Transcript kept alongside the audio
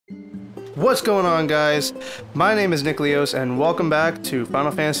What's going on, guys? My name is Nickleos and welcome back to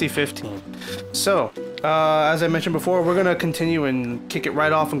Final Fantasy 15. So, as I mentioned before, we're gonna continue and kick it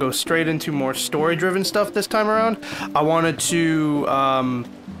right off and go straight into more story-driven stuff this time around. I wanted to, I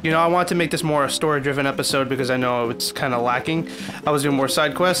wanted to make this more a story-driven episode because I know it's kind of lacking. I was doing more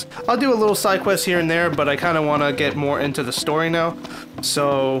side quests. I'll do a little side quest here and there, but I kind of want to get more into the story now.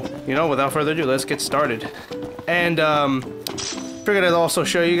 So, without further ado, let's get started. And, figured I'd also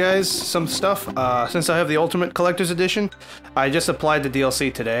show you guys some stuff. Since I have the Ultimate Collector's Edition, I just applied the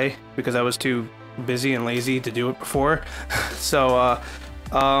DLC today because I was too busy and lazy to do it before. So,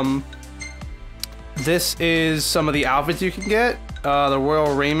 this is some of the outfits you can get. The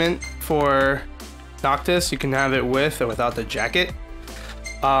Royal Raiment for Noctis, you can have it with or without the jacket.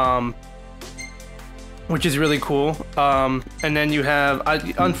 Which is really cool. And then you have,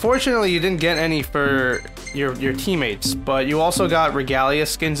 unfortunately you didn't get any for your teammates, but you also got regalia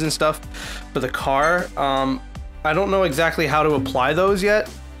skins and stuff for the car. I don't know exactly how to apply those yet.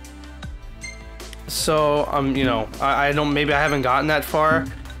 So, I don't, maybe I haven't gotten that far,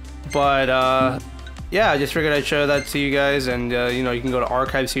 but, yeah, I just figured I'd show that to you guys, and, you can go to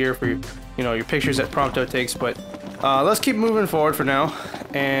archives here for, your pictures that Prompto takes, but, let's keep moving forward for now,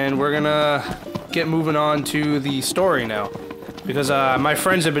 and we're gonna get moving on to the story now. Because my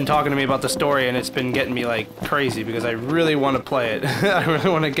friends have been talking to me about the story and it's been getting me like crazy because I really want to play it. I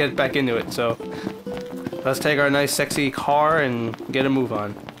really want to get back into it, so let's take our nice sexy car and get a move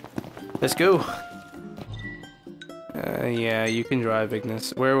on. Let's go. Yeah, you can drive,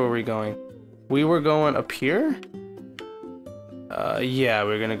 Ignis. Where were we going? We were going up here? Yeah,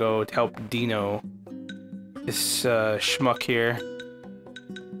 we're gonna go to help Dino. This schmuck here.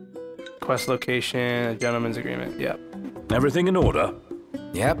 Quest location, a gentleman's agreement, yep. Everything in order?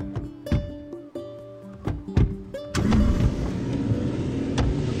 Yep.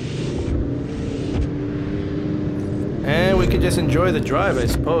 And we could just enjoy the drive, I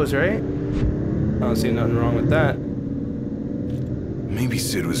suppose, right? I don't see nothing wrong with that. Maybe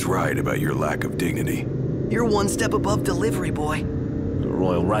Sid was right about your lack of dignity. You're one step above delivery boy. The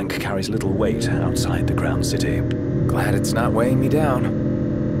royal rank carries little weight outside the Crown City. Glad it's not weighing me down.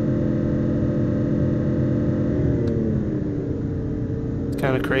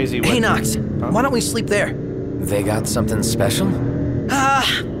 Kind of crazy. Hey, Nox, why don't we sleep there? They got something special?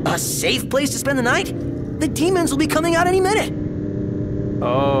 A safe place to spend the night? The demons will be coming out any minute.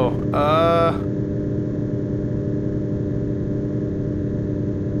 Oh,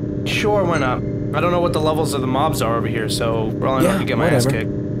 sure, why not? I don't know what the levels of the mobs are over here, so probably not to get my ass kicked.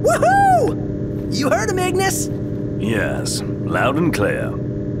 Woohoo! You heard him, Ignis? Yes, loud and clear.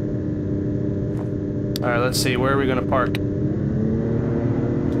 Alright, let's see, where are we gonna park?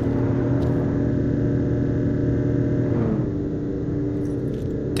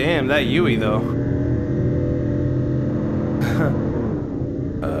 Damn, that Yui though.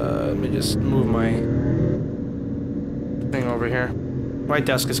 Let me just move my thing over here. My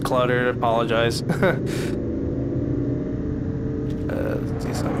desk is cluttered, apologize. Let's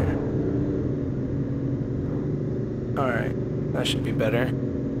see something here. Alright, that should be better.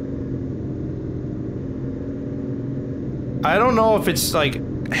 I don't know if it's like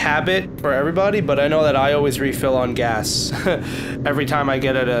habit for everybody, but I know that I always refill on gas every time I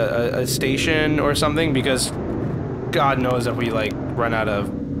get at a station or something, because God knows if we like run out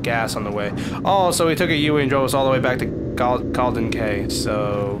of gas on the way. Oh, so we took a Yui and drove us all the way back to Calden K,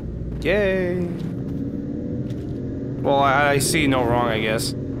 so yay. Well, I see no wrong, I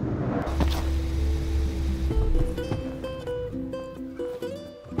guess.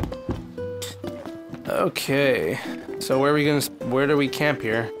 Okay, so where do we camp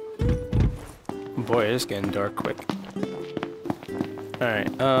here? Boy, it is getting dark quick.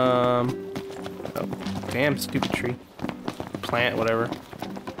 Alright, oh, damn, stupid tree. Plant, whatever.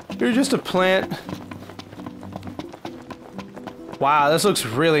 You're just a plant. Wow, this looks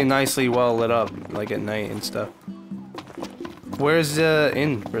really nicely well lit up, like at night and stuff. Where's the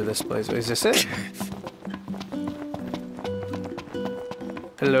inn for this place? Is this it?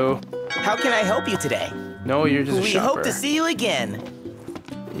 Hello. How can I help you today? No, you're just a shopper. We hope to see you again.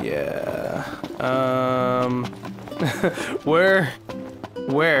 Yeah. Where?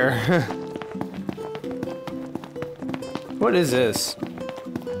 What is this?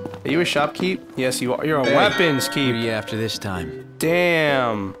 Are you a shopkeep? Yes, you are. You're a weapons keep. Who are you after this time?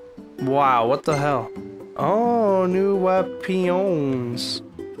 Damn. Wow, what the hell? Oh, new weapons.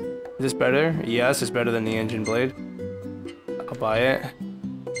 Is this better? Yes, it's better than the engine blade. I'll buy it.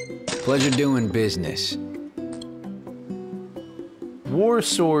 Pleasure doing business. War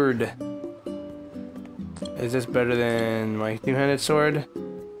sword. Is this better than my two-handed sword?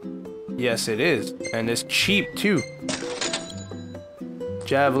 Yes, it is. And it's cheap, too.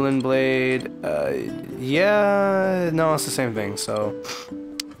 Javelin blade. Yeah. No, it's the same thing, so...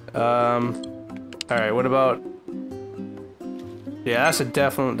 Alright, what about... Yeah, that's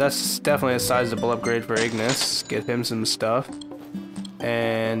definitely a sizable upgrade for Ignis. Get him some stuff.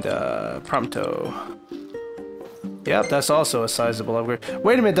 And, Prompto. Yep, that's also a sizable upgrade.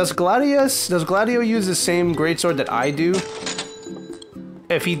 Wait a minute, does Gladio use the same greatsword that I do?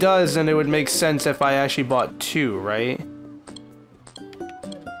 If he does, then it would make sense if I actually bought 2, right?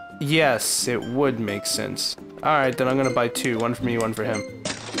 Yes, it would make sense. Alright, then I'm gonna buy 2. One for me, one for him.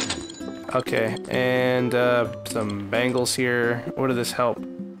 Okay, and some bangles here. What does this help?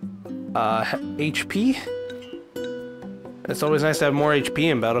 HP? It's always nice to have more HP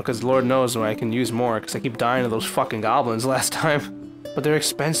in battle, because Lord knows when I can use more, because I keep dying to those fucking goblins last time. But they're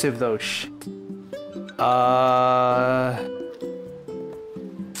expensive though, shit.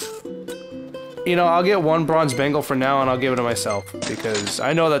 You know, I'll get 1 bronze bangle for now, and I'll give it to myself, because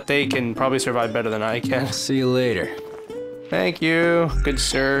I know that they can probably survive better than I can. See you later. Thank you, good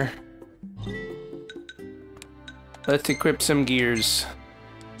sir. Let's equip some gears.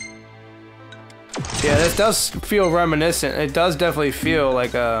 Yeah, this does feel reminiscent. It does definitely feel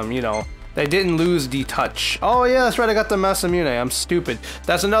like, you know, they didn't lose the touch. Oh yeah, that's right, I got the Masamune. I'm stupid.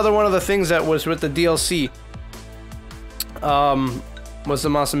 That's another one of the things that was with the DLC. Was the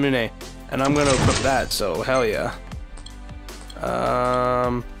Masamune. And I'm gonna equip that, so hell yeah.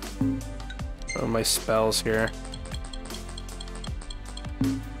 What are my spells here?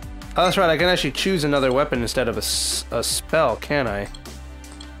 Oh, that's right, I can actually choose another weapon instead of a spell, can I?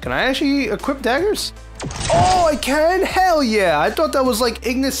 Can I actually equip daggers? Oh, I can? Hell yeah! I thought that was like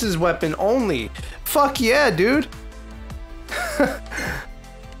Ignis's weapon only. Fuck yeah, dude!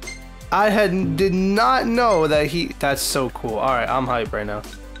 did not know that that's so cool. Alright, I'm hyped right now.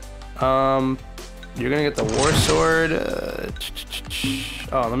 You're gonna get the war sword.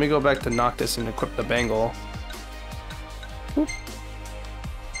 Oh, let me go back to Noctis and equip the bangle. Whoop.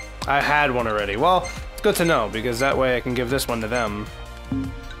 I had one already. Well, it's good to know, because that way I can give this one to them.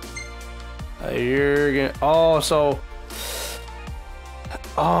 You're gonna... Oh, so...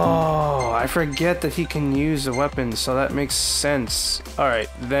 Oh, I forget that he can use the weapons, so that makes sense. Alright,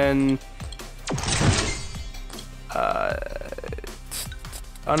 then...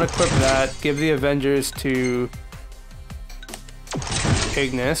 unequip that, give the Avengers to...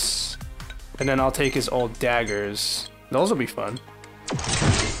 Ignis. And then I'll take his old daggers. Those will be fun.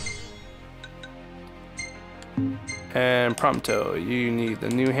 And Prompto, you need the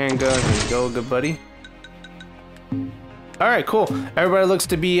new handgun. Here you go, good buddy. Alright, cool. Everybody looks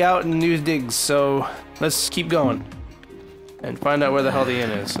to be out in new digs, so let's keep going. And find out where the hell the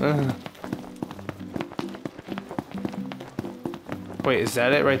inn is. Wait, is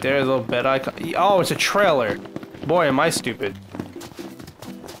that it right there? The little bed icon? Oh, it's a trailer. Boy, am I stupid.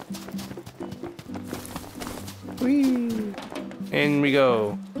 Whee! In we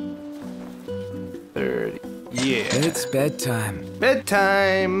go. 30. Yeah. It's bedtime.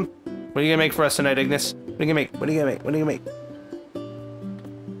 Bedtime! What are you gonna make for us tonight, Ignis? What are you gonna make? What are you gonna make? What are you gonna make?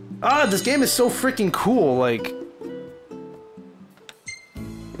 Ah, this game is so freaking cool, like... You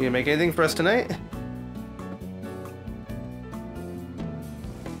gonna make anything for us tonight?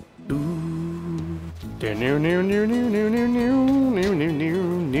 I'm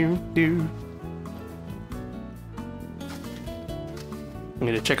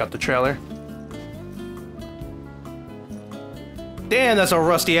gonna check out the trailer. Damn, that's a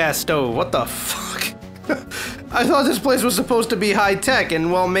rusty ass stove. What the fuck? I thought this place was supposed to be high tech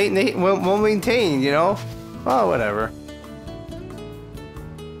and well maintained, you know? Oh, whatever.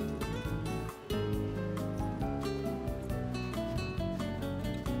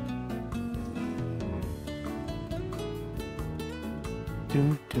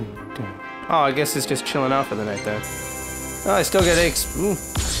 Oh, I guess it's just chilling out for the night then. Oh, I still get eggs. Ooh,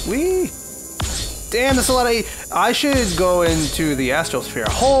 wee. Damn, that's a lot of... I should go into the Astrosphere.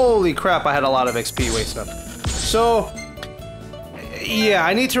 Holy crap, I had a lot of XP waste up. So, yeah,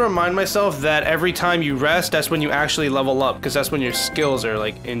 I need to remind myself that every time you rest, that's when you actually level up, because that's when your skills are,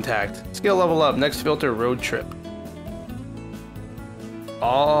 like, intact. Skill level up, next filter, road trip.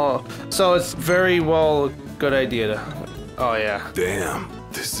 Oh, so it's very well good idea to... Oh, yeah. Damn,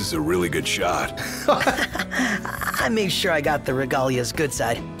 this is a really good shot. I made sure I got the Regalia's good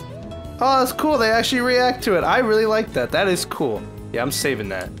side. Oh, that's cool. They actually react to it. I really like that. That is cool. Yeah, I'm saving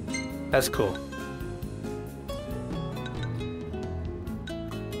that. That's cool.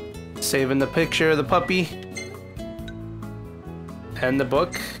 Saving the picture of the puppy. And the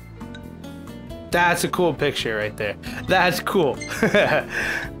book. That's a cool picture right there. That's cool.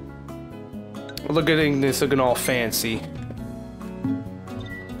 Look at Ignis looking all fancy.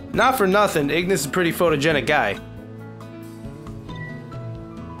 Not for nothing, Ignis is a pretty photogenic guy.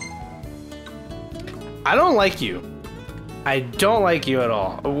 I don't like you. I don't like you at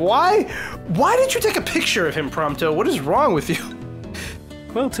all. Why? Why did you take a picture of him, Prompto? What is wrong with you?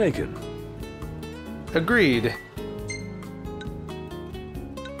 Well taken. Agreed.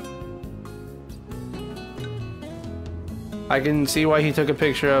 I can see why he took a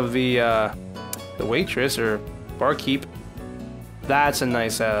picture of the waitress or barkeep. That's a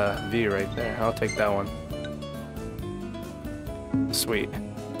nice view right there. I'll take that one. Sweet.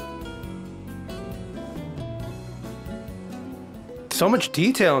 So much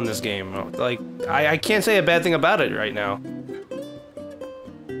detail in this game. Like, I can't say a bad thing about it right now.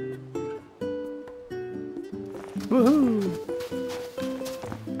 Woohoo!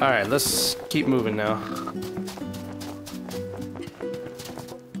 Alright, let's keep moving now.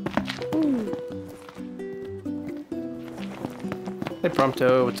 Hey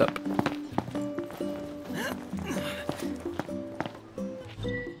Prompto, what's up?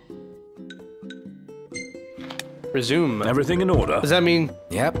 Resume. Everything in order? Does that mean...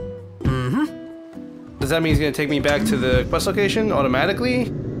 Yep. Does that mean he's gonna take me back to the quest location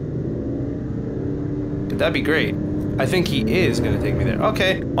automatically? That'd be great. I think he is gonna take me there.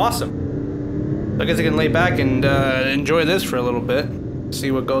 Okay, awesome. I guess I can lay back and enjoy this for a little bit.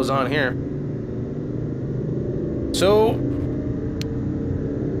 See what goes on here. So...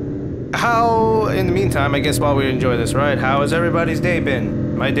 how, in the meantime, I guess while we enjoy this ride, how has everybody's day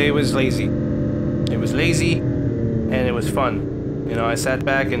been? My day was lazy. It was lazy, and it was fun. You know, I sat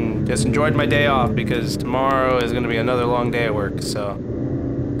back and just enjoyed my day off because tomorrow is going to be another long day at work, so...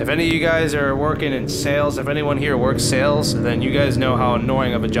 if any of you guys are working in sales, if anyone here works sales, then you guys know how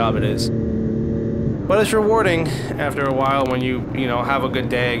annoying of a job it is. But it's rewarding after a while when you know, have a good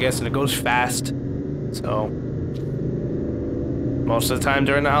day, I guess, and it goes fast. So... most of the time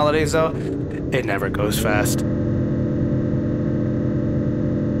during the holidays, though, it never goes fast.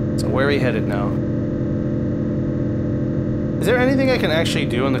 So where are we headed now? Is there anything I can actually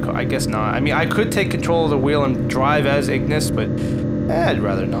do in the car? I guess not. I mean, I could take control of the wheel and drive as Ignis, but I'd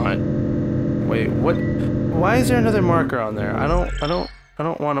rather not. Wait, what? Why is there another marker on there? I don't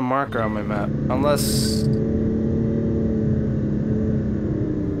want a marker on my map unless.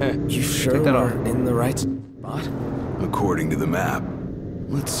 You sure take that we're off. in the right spot? According to the map.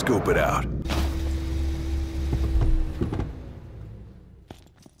 Let's scope it out.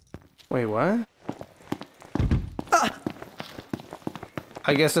 Wait, what?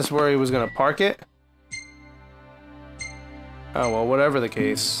 I guess that's where he was gonna park it. Oh well, whatever the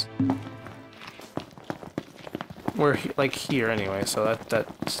case. We're like here anyway, so that's good.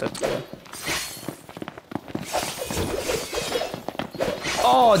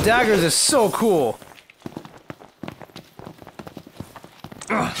 Oh, daggers is so cool.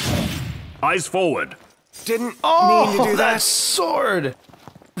 Eyes forward. Didn't Oh, mean to do that that. sword!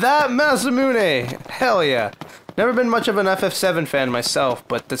 That Masamune! Hell yeah. Never been much of an FF7 fan myself,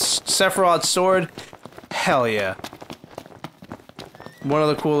 but the Sephiroth sword, hell yeah. One of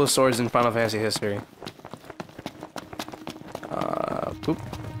the coolest swords in Final Fantasy history. Poop.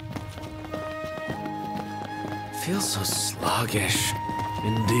 Feels so sluggish.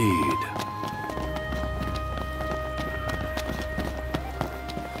 Indeed.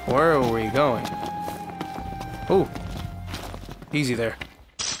 Where are we going? Ooh. Easy there.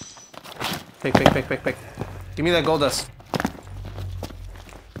 Pick. Give me that gold dust.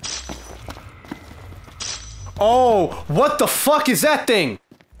 Oh, what the fuck is that thing?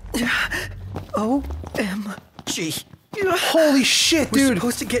 OMG. Holy shit, We're dude.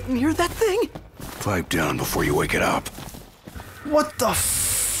 supposed to get near that thing? Pipe down before you wake it up. What the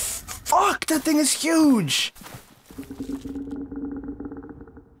fuck? That thing is huge.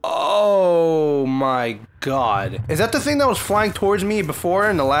 Oh my god. Is that the thing that was flying towards me before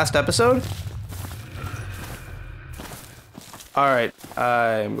in the last episode? Alright,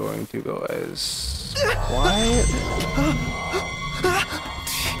 I'm going to go as quiet.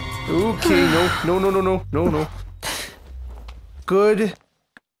 Okay, no. Good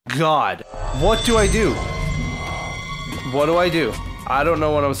God. What do I do? What do I do? I don't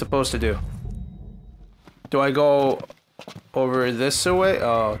know what I'm supposed to do. Do I go over this way?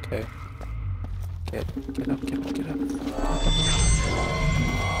 Oh, okay. Get up.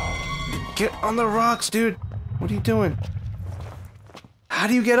 Get on the rocks, dude. What are you doing? How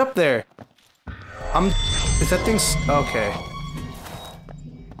do you get up there? Is that thing... Okay.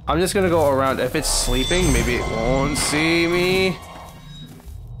 I'm just gonna go around. If it's sleeping, maybe it won't see me.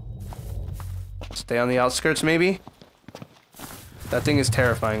 Stay on the outskirts, maybe? That thing is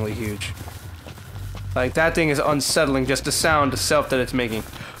terrifyingly huge. Like, that thing is unsettling, just the sound itself that it's making.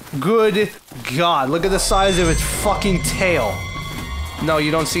 Good God, look at the size of its fucking tail. No,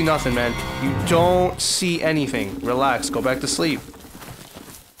 you don't see nothing, man. You don't see anything. Relax, go back to sleep.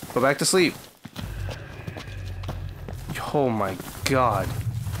 Go back to sleep. Oh my God.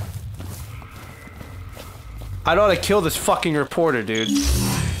 I'd ought to kill this fucking reporter, dude.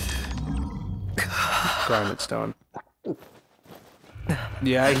 Grind it, Stone.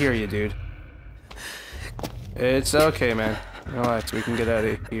 Yeah, I hear you, dude. It's okay, man. Relax, we can get out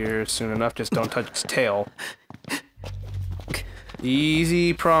of here soon enough. Just don't touch its tail.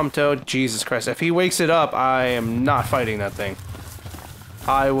 Easy, Prompto. Jesus Christ. If he wakes it up, I am not fighting that thing.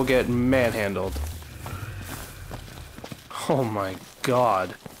 I will get manhandled. Oh my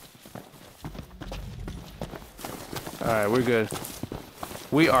God. Alright, we're good.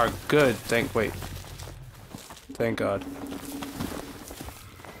 We are good. Wait. Thank God.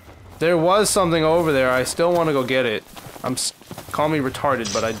 There was something over there. I still want to go get it. Call me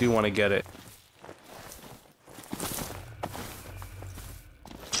retarded, but I do want to get it.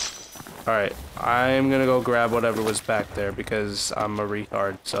 Alright, I'm gonna go grab whatever was back there because I'm a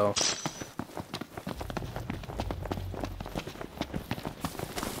retard, so...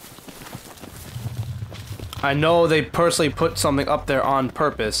 I know they personally put something up there on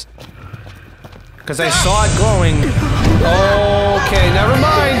purpose. Because I saw it glowing. Okay, never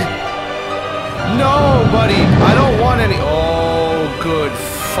mind! No, buddy! I don't want any- Oh, good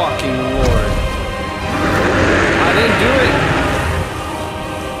fucking lord. I didn't do it!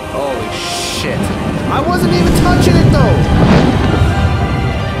 Holy shit. I wasn't even touching it, though!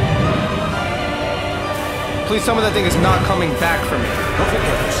 Please tell me that thing is not coming back for me.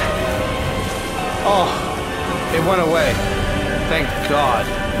 Oh. It went away. Thank God.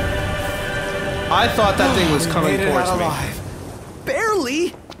 I thought that thing was coming towards me.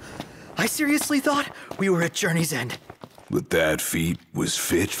 Barely! I seriously thought we were at Journey's End. But that feat was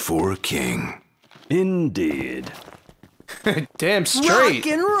fit for a king. Indeed. Damn straight.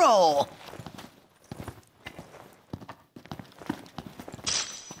 Rock and roll!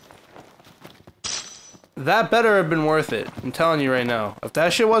 That better have been worth it. I'm telling you right now. If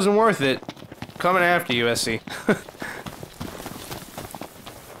that shit wasn't worth it, coming after you, SC.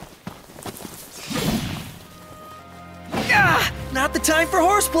 Ah, not the time for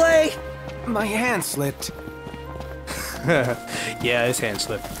horseplay! My hand slipped. Yeah, his hand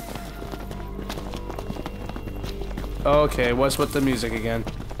slipped. Okay, what's with the music again?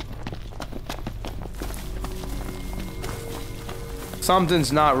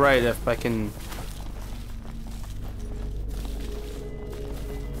 Something's not right if I can...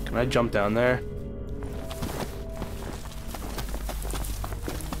 Can I jump down there?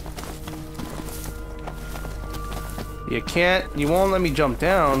 You can't. You won't let me jump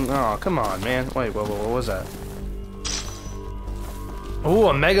down. Oh, come on, man. Wait, what was that? Ooh,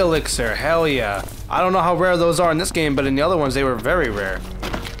 a Mega Elixir. Hell yeah. I don't know how rare those are in this game, but in the other ones, they were very rare.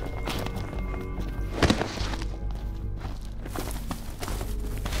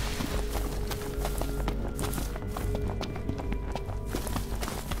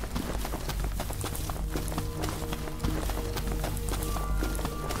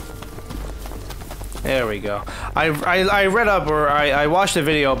 There we go. I read up, or I watched a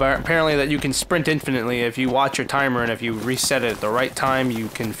video about apparently that you can sprint infinitely if you watch your timer, and if you reset it at the right time, you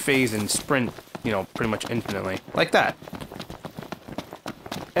can phase and sprint, you know, pretty much infinitely. Like that.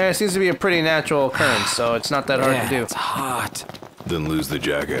 And it seems to be a pretty natural occurrence, so it's not that hard to do. It's hot. Then lose the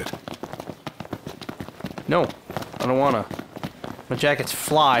jacket. No, I don't wanna. My jacket's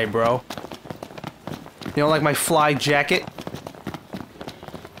fly, bro. You don't like my fly jacket?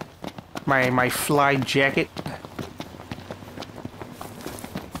 My fly jacket.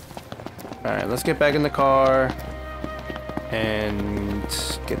 Alright, let's get back in the car and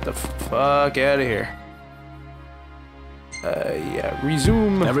get the fuck out of here. Yeah,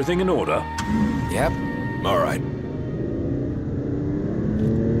 resume. Everything in order? Yep. All right.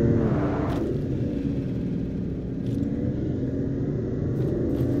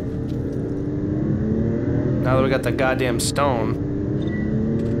 Now that we got the goddamn stone.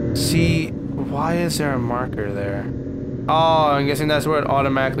 See, why is there a marker there? Oh, I'm guessing that's where it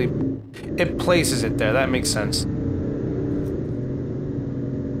automatically... It places it there, that makes sense.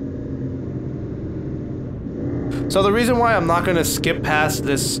 So the reason why I'm not gonna skip past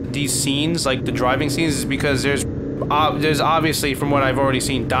these scenes, like the driving scenes, is because there's obviously, from what I've already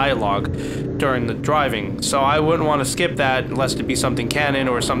seen, dialogue during the driving. So I wouldn't want to skip that unless it be something canon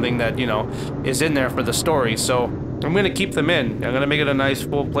or something that, you know, is in there for the story. So I'm gonna keep them in. I'm gonna make it a nice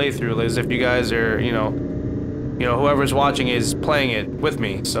full playthrough, as if you guys are, you you know, whoever's watching is playing it with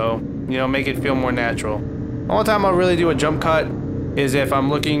me. So, you know, make it feel more natural. The only time I'll really do a jump cut is if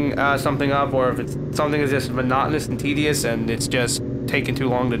I'm looking something up, or if it's something that's just monotonous and tedious and it's just taking too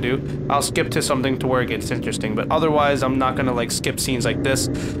long to do. I'll skip to something to where it gets interesting, but otherwise I'm not gonna like skip scenes like this,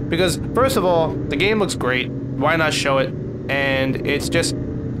 because first of all, the game looks great. Why not show it? And it's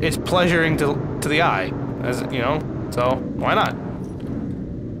pleasuring to the eye, as you know, so why not?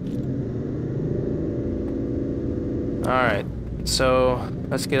 Alright, so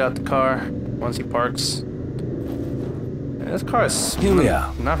let's get out the car once he parks. This car is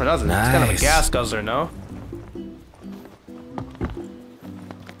Julia. not for nothing. Nice. It's kind of a gas guzzler, no?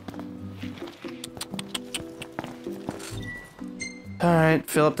 Alright,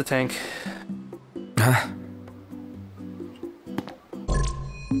 fill up the tank. Huh?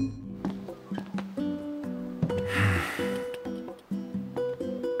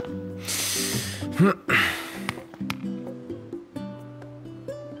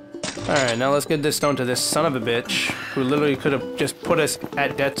 Alright, now let's get this stone to this son of a bitch who literally could have just put us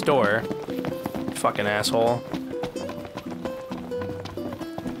at death's door. Fucking asshole.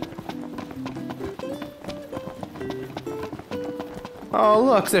 Oh,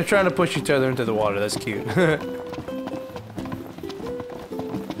 look, they're trying to push each other into the water. That's cute.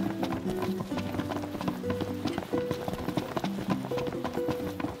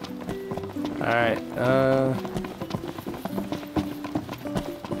 Alright,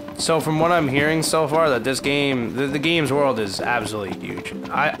 so from what I'm hearing so far, that this game, the game's world is absolutely huge.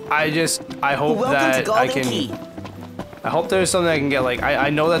 I hope that I can... I hope there's something I can get, like, I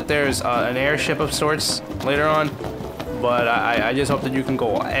know that there's an airship of sorts later on, but I just hope that you can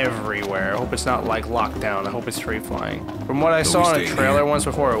go everywhere. I hope it's not, like, locked down. I hope it's free flying. From what I saw in a trailer once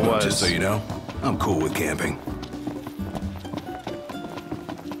before, it was. Just so you know, I'm cool with camping.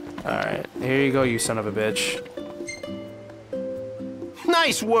 Alright, here you go, you son of a bitch.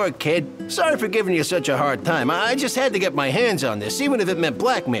 Nice work, kid. Sorry for giving you such a hard time. I just had to get my hands on this, even if it meant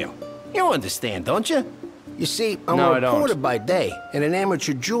blackmail. You understand, don't you? You see, I'm No, a I don't. reporter by day and an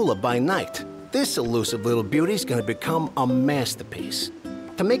amateur jeweler by night. This elusive little beauty's gonna become a masterpiece.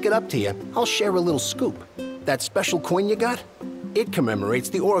 To make it up to you, I'll share a little scoop. That special coin you got? It commemorates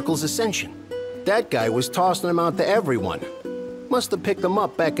the Oracle's ascension. That guy was tossing them out to everyone. Must have picked them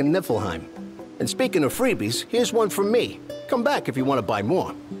up back in Niflheim. And speaking of freebies, here's one from me. Come back if you want to buy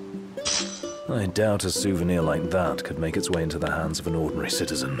more. I doubt a souvenir like that could make its way into the hands of an ordinary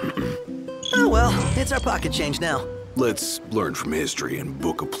citizen. Oh well, it's our pocket change now. Let's learn from history and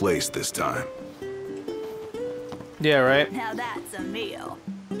book a place this time. Yeah, right? Now that's a meal.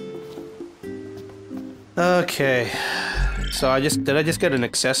 Okay. So did I just get an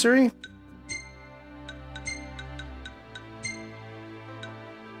accessory?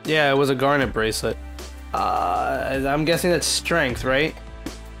 Yeah, it was a garnet bracelet. I'm guessing that's strength, right?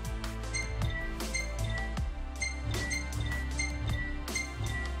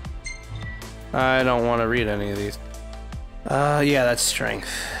 I don't want to read any of these. Yeah, that's strength.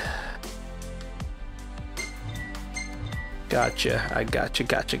 Gotcha. I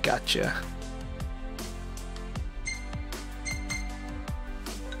gotcha.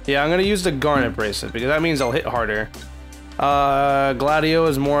 Yeah, I'm gonna use the garnet bracelet because that means I'll hit harder. Gladio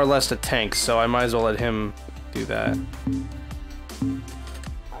is more or less a tank, so I might as well let him do that.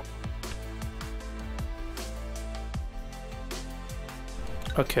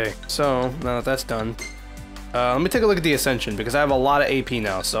 Okay, so now that that's done, let me take a look at the Ascension because I have a lot of AP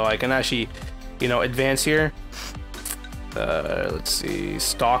now, so I can actually, you know, advance here. Let's see,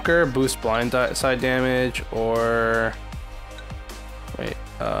 Stalker, boost blind side damage, or wait,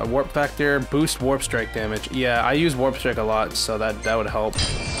 Warp Factor, boost Warp Strike damage. Yeah, I use Warp Strike a lot, so that would help.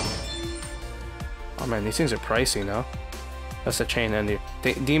 Oh man, these things are pricey now. That's the chain end here.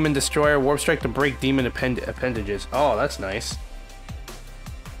 Demon Destroyer, Warp Strike to break demon appendages. Oh, that's nice.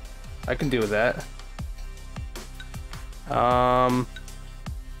 I can deal with that.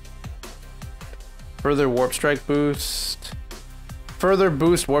 Further Warp Strike boost. Further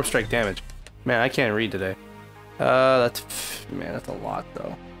boost Warp Strike damage. Man, I can't read today. That's a lot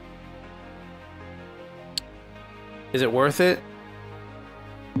though. Is it worth it?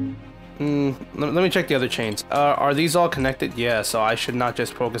 Let me check the other chains. Are these all connected? Yeah, so I should not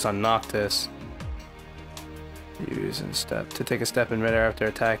just focus on Noctis. Use and step to take a step in midair after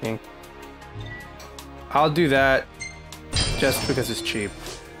attacking. I'll do that just because it's cheap,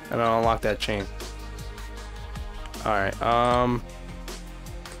 and I'll unlock that chain. All right.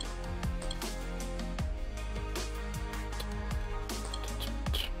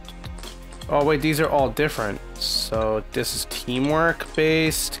 Oh wait, these are all different. So this is teamwork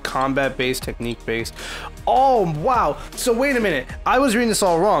based, combat based, technique based. Oh, wow. So wait a minute. I was reading this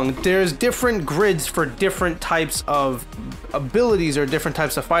all wrong. There's different grids for different types of abilities or different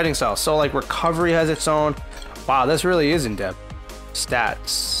types of fighting styles. So like recovery has its own. Wow, this really is in depth.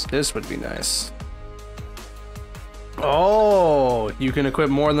 Stats. This would be nice. Oh, you can equip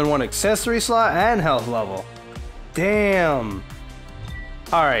more than one accessory slot and health level. Damn.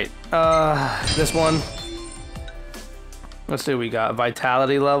 All right. This one. Let's see what we got.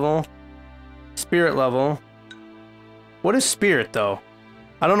 Vitality level. Spirit level. What is spirit though?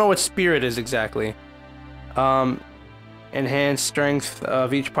 I don't know what spirit is exactly. Enhanced strength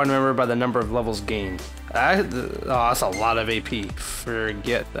of each party member by the number of levels gained. That's a lot of AP.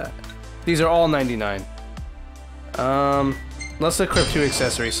 Forget that. These are all 99. Let's equip 2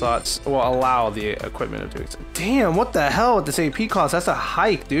 accessory slots. Well, allow the equipment of 2 accessories. Damn, what the hell with this AP cost? That's a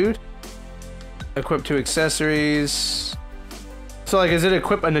hike, dude. Equip 2 accessories. So, like, is it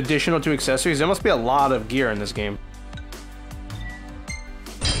equip an additional 2 accessories? There must be a lot of gear in this game.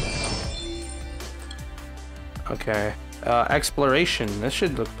 Okay. Exploration. This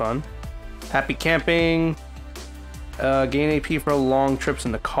should look fun. Happy camping. Gain AP for long trips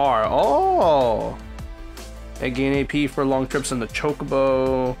in the car. Oh! Gain AP for long trips in the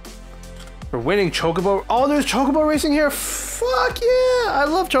chocobo. For winning chocobo. Oh, there's chocobo racing here. Fuck yeah! I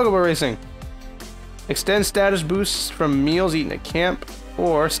love chocobo racing. Extend status boosts from meals eaten at camp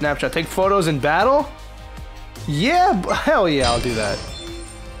or snapshot. Take photos in battle. Yeah, hell yeah, I'll do that.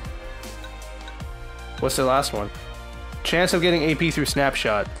 What's the last one? Chance of getting AP through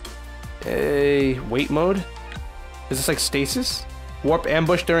snapshot. Wait mode. Is this like stasis? Warp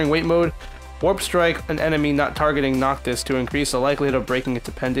ambush during wait mode. Warp strike an enemy not targeting Noctis to increase the likelihood of breaking its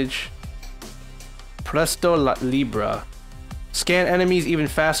appendage. Presto Libra. Scan enemies even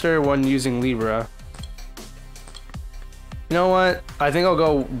faster when using Libra. You know what? I think I'll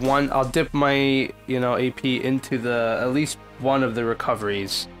go one. I'll dip my, AP into at least one of the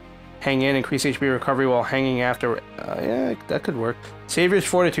recoveries. Hang in, increase HP recovery while hanging after. Yeah, that could work. Savior's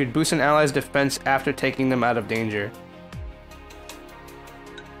Fortitude. Boost an ally's defense after taking them out of danger.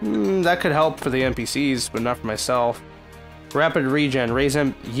 That could help for the NPCs, but not for myself. Rapid regen, raise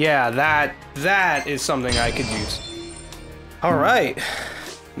him. Yeah, that is something I could use. All right,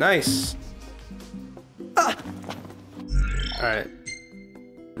 nice. All right,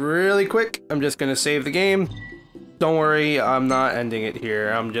 really quick. I'm just gonna save the game. Don't worry, I'm not ending it here.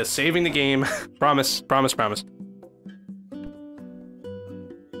 I'm just saving the game. Promise, promise, promise.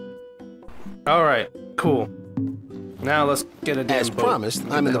 All right, cool. Now let's get a damn As boat. promised,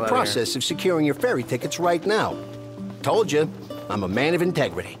 I'm in the process of securing your ferry tickets right now. Told you, I'm a man of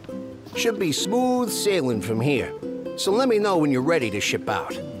integrity. Should be smooth sailing from here. So let me know when you're ready to ship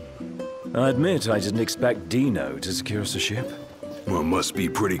out. I admit I didn't expect Dino to secure us a ship. Well, must be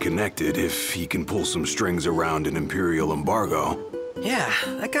pretty connected if he can pull some strings around an Imperial embargo. Yeah,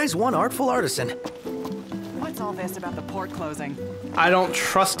 that guy's one artful artisan. What's all this about the port closing? I don't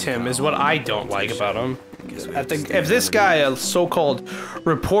trust him is what I don't like about him. If this guy, a so-called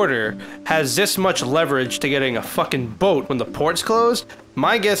reporter, has this much leverage to getting a fucking boat when the port's closed,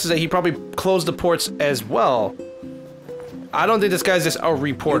 my guess is that he probably closed the ports as well. I don't think this guy's just a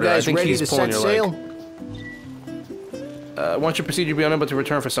reporter. I think he's pulling your leg. Once you proceed, you'll be unable to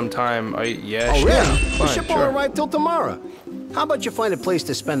return for some time. Yeah, oh, sure. really? Fine, The ship sure. won't arrive till tomorrow. How about you find a place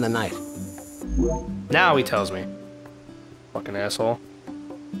to spend the night? Now he tells me. Fucking asshole.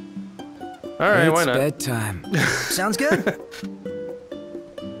 Alright, why not? Bedtime. Sounds good.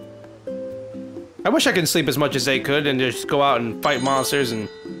 I wish I could sleep as much as they could and just go out and fight monsters and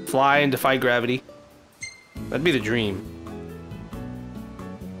fly and defy gravity. That'd be the dream.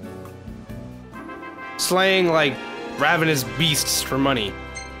 Slaying, like, ravenous beasts for money.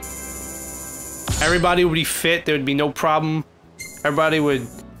 Everybody would be fit, there would be no problem. Everybody would,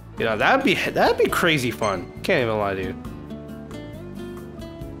 that'd be crazy fun. Can't even lie to you.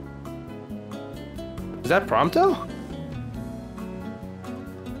 Is that Prompto?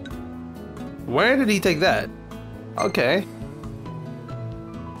 Where did he take that? Okay.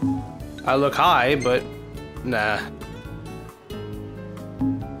 I look high, but nah.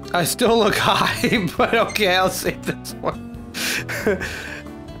 I still look high, but okay, I'll save this one.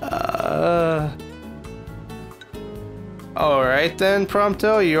 Alright then,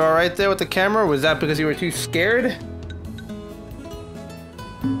 Prompto, you alright there with the camera? Was that because you were too scared?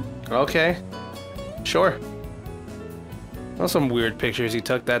 Okay. Sure. Well, some weird pictures he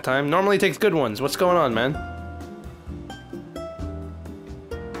took that time. Normally he takes good ones. What's going on, man?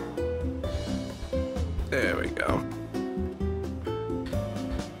 There we go.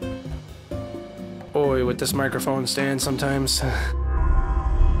 Boy, with this microphone stand sometimes.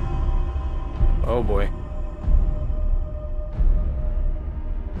 Oh boy.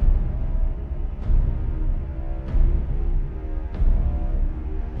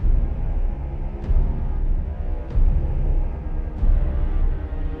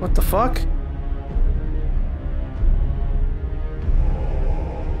 What the fuck?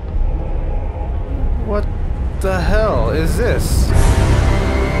 What the hell is this?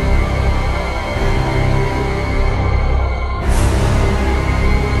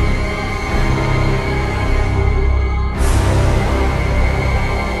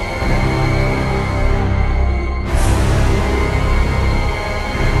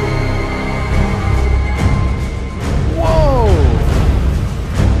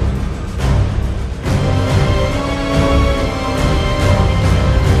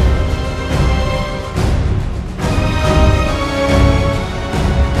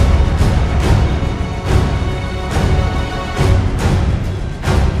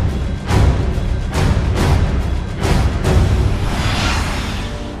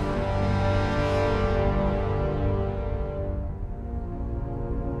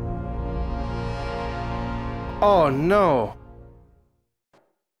 Oh no.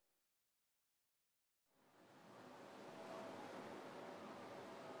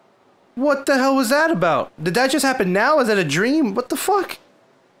 What the hell was that about? Did that just happen now? Is that a dream? What the fuck?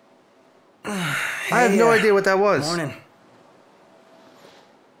 I have no idea what that was. Morning.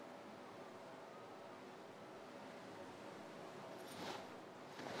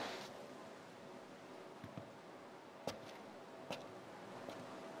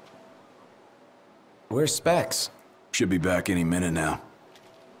 Where's Specs? Should be back any minute now.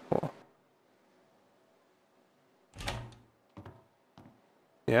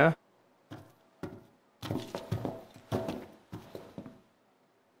 Yeah?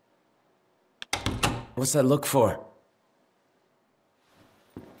 What's that look for?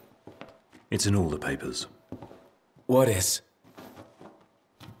 It's in all the papers. What is?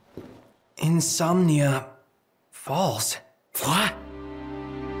 Insomnia Falls. What?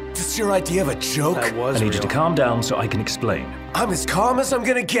 This your idea of a joke? That was I need you real. to calm down so I can explain. I'm as calm as I'm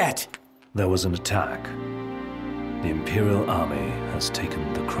gonna get. There was an attack. The Imperial Army has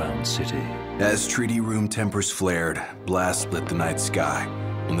taken the Crown City. As treaty room tempers flared, blasts split the night sky.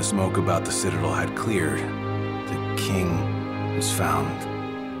 When the smoke about the Citadel had cleared, the king was found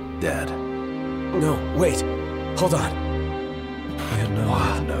dead. No, wait. Hold on. We had no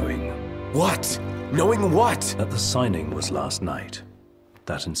way of knowing What? Knowing what? that the signing was last night.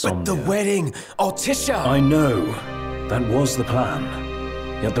 That insomnia. But the wedding! Altisha! I know. That was the plan.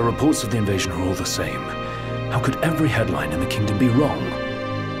 Yet the reports of the invasion are all the same. How could every headline in the kingdom be wrong?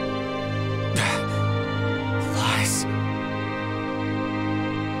 Lies.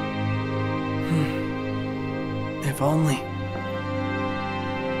 If only.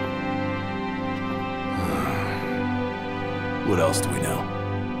 What else do we know?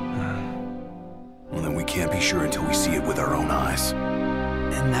 Well, then we can't be sure until we see it with our own eyes.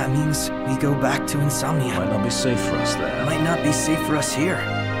 And that means we go back to Insomnia. Might not be safe for us there. Might not be safe for us here.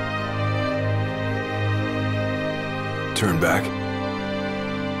 Turn back.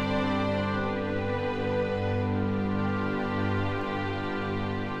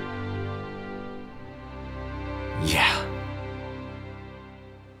 Yeah.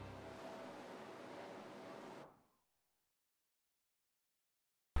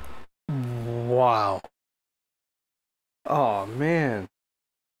 Wow. Oh man.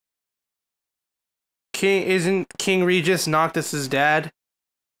 Isn't King Regis Noctis's dad?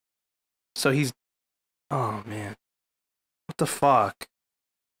 So he's... Oh man. What the fuck?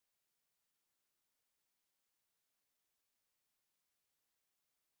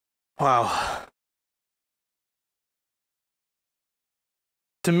 Wow.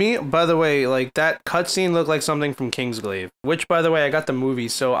 To me, by the way, like that cutscene looked like something from Kingsglaive, which, by the way, I got the movie,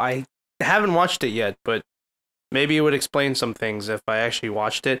 so I haven't watched it yet, but maybe it would explain some things if I actually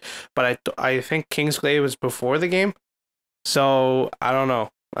watched it. But I think Kingsglaive was before the game, so I don't know.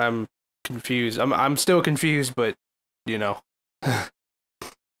 I'm confused. I'm still confused, but you know.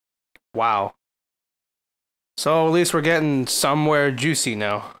 Wow. So at least we're getting somewhere juicy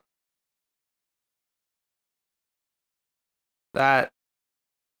now. That.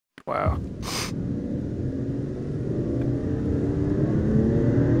 Wow.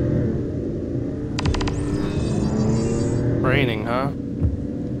 Raining, huh?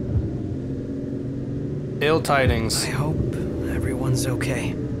 Ill tidings. I hope everyone's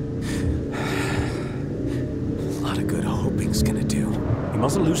okay. A lot of good hoping's gonna do. You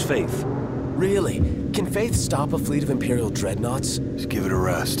mustn't lose faith. Really? Can Faith stop a fleet of Imperial dreadnoughts? Just give it a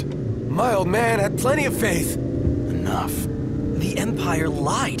rest. My old man had plenty of faith. Enough. The Empire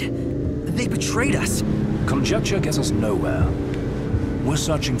lied. They betrayed us. Conjecture gets us nowhere. We're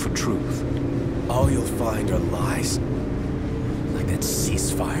searching for truth. All you'll find are lies. Like that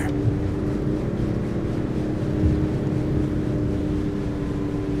ceasefire.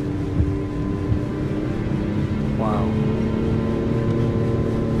 Wow.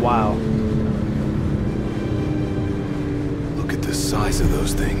 Wow. Look at the size of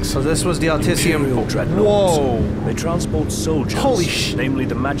those things. So this was the Alticium. Imperial dreadnoughts. Whoa. They transport soldiers. Holy sh- namely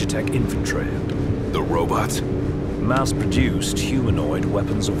the Magitech infantry. The robots? Mass-produced humanoid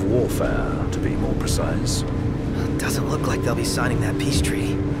weapons of warfare, to be more precise. Doesn't look like they'll be signing that peace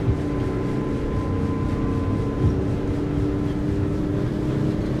treaty.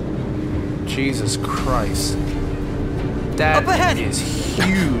 Jesus Christ. That Up ahead. is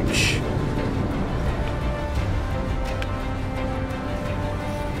huge.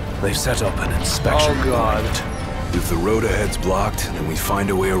 They've set up an inspection Oh, God. point. If the road ahead's blocked, then we find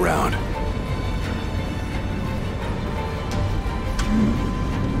a way around.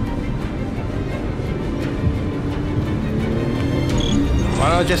 Why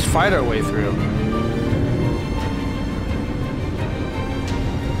not just fight our way through?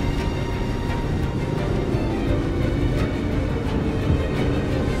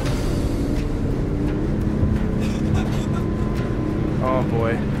 Oh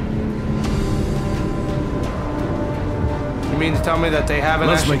boy. You mean to tell me that they haven't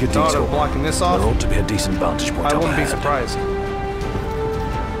Let's actually make a thought detour. of blocking this off? There ought to be a decent vantage point I up wouldn't be ahead. surprised.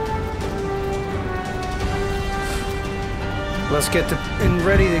 Let's get to and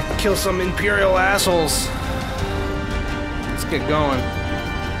ready to kill some Imperial assholes. Let's get going.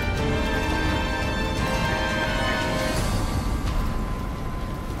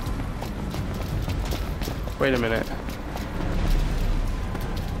 Wait a minute.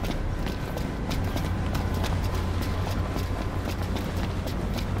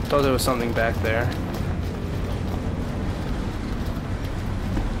 Thought there was something back there.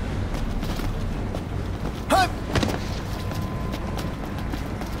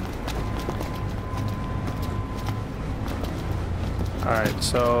 Alright,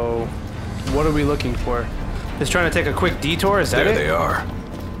 so what are we looking for? Just trying to take a quick detour, is that There it? they are.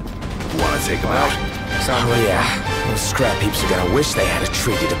 Want to take them out? Sounds like Yeah, those scrap heaps are gonna wish they had a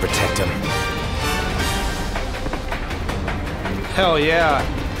treaty to protect them. hell yeah.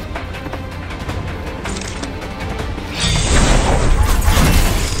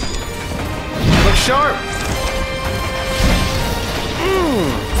 Look sharp!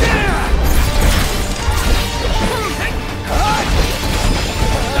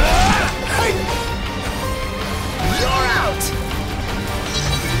 You're out!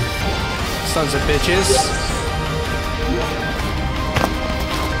 Sons of bitches.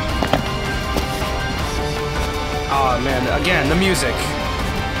 Oh man, again, the music.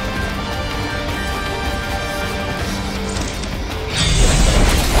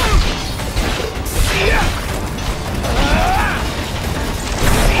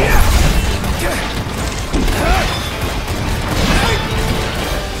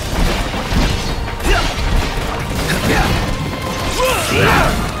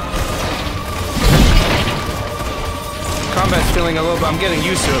 Combat's feeling a little bit, I'm getting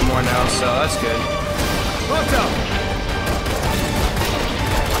used to it more now, so that's good. Look up!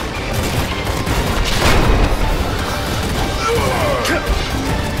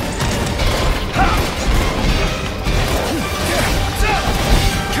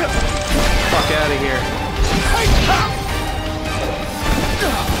 Fuck out of here.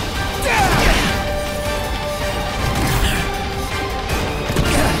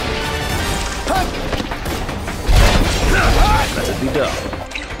 Let it be done.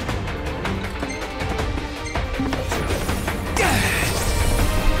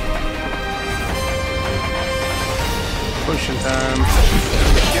 Pushing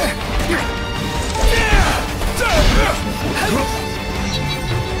time.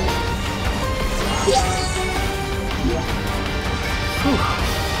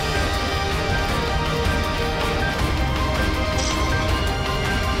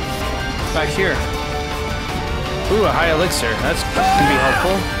 Back here. Ooh, a high elixir. That's gonna be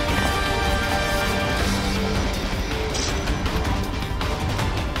helpful.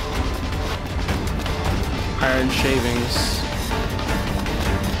 Iron shavings.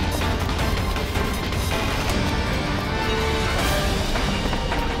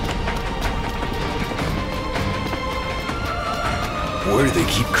 Where do they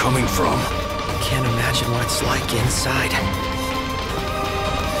keep coming from? Can't imagine what it's like inside.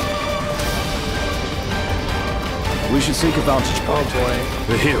 We should seek a vantage point. Oh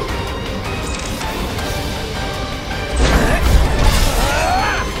boy. The hill.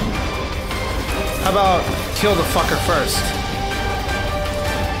 How about kill the fucker first?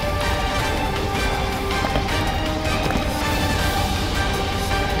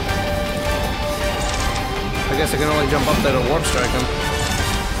 I guess I can only jump up there to warp strike him.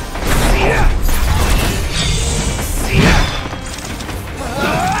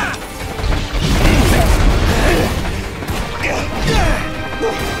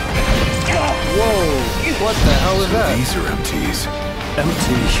 These are MTs.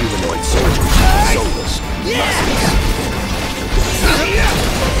 Empty humanoid soldiers. Soulless.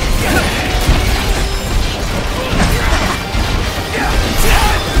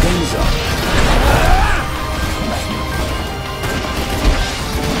 Game's up.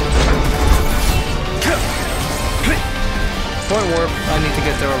 Point warp. I need to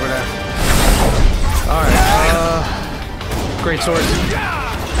get there over there. Alright, great sword.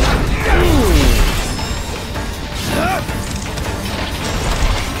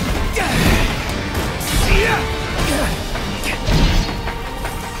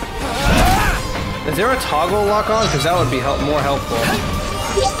 Is there a toggle lock on? Because that would be more helpful.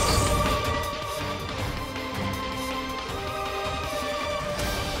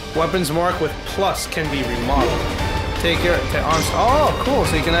 Weapons marked with plus can be remodeled. Take your arms. Oh, cool!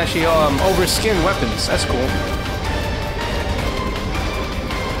 So you can actually overskin weapons. That's cool.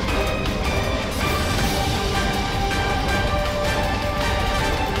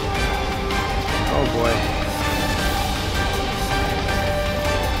 Oh boy.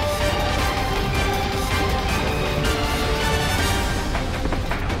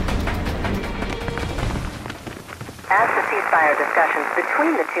 As the ceasefire discussions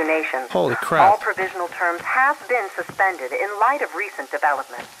between the two nations, Holy crap. all provisional terms have been suspended in light of recent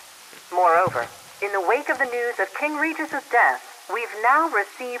developments. Moreover, in the wake of the news of King Regis's death, we've now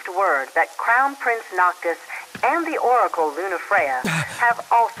received word that Crown Prince Noctis and the Oracle Lunafreya have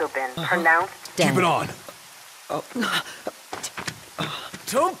also been pronounced dead. Keep it on.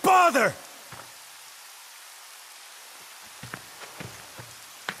 Don't bother!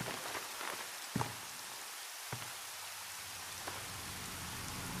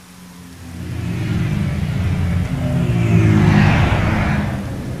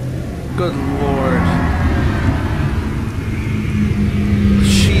 Good lord.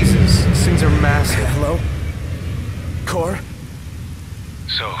 Jesus, these things are massive. Hello? Core?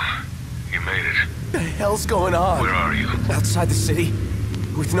 So, you made it. What the hell's going on? Where are you? Outside the city,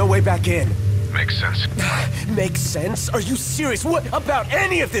 with no way back in. Makes sense. Makes sense? Are you serious? What about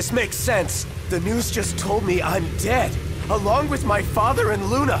any of this makes sense? The news just told me I'm dead, along with my father and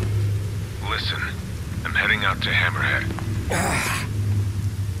Luna. Listen, I'm heading out to Hammerhead.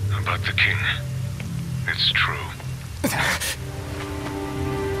 About the king. It's true.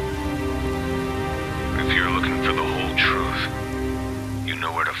 If you're looking for the whole truth, you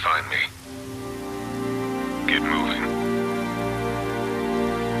know where to find me. Get moving.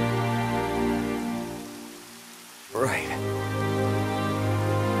 Right.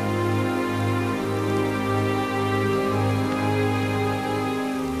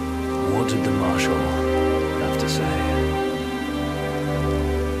 What did the Marshal have to say?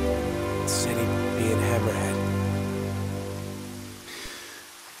 Said he'd be in Hammerhead.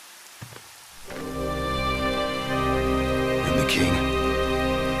 And the king.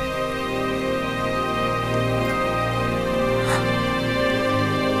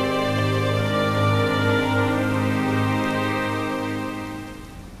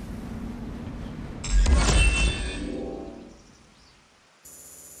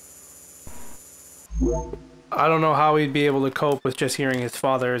 I don't know how he'd be able to cope with just hearing his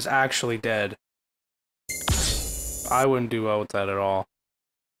father is actually dead. I wouldn't do well with that at all.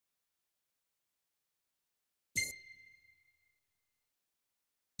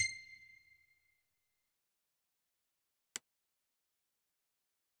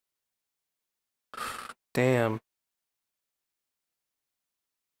 Damn.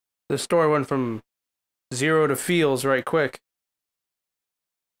 The story went from 0 to feels right quick.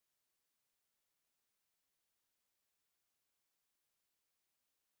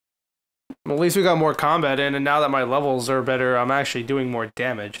 Well, at least we got more combat in, and now that my levels are better, I'm actually doing more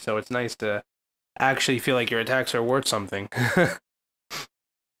damage, so it's nice to actually feel like your attacks are worth something.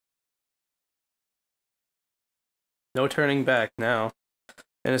 No turning back now.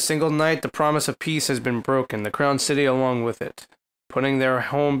 In a single night, the promise of peace has been broken, the Crown City along with it. Putting their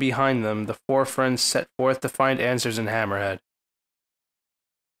home behind them, the four friends set forth to find answers in Hammerhead.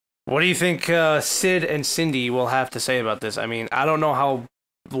 What do you think Sid and Cindy will have to say about this? I mean, I don't know how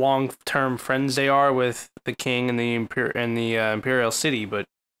long-term friends they are with the king and the Imperial City, but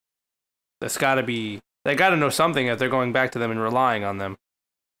that's gotta be... They gotta know something if they're going back to them and relying on them.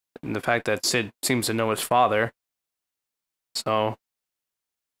 And the fact that Sid seems to know his father. So...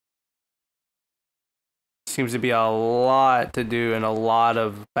 Seems to be a lot to do and a lot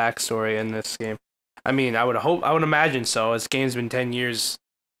of backstory in this game. I mean, I would imagine so. This game's been 10 years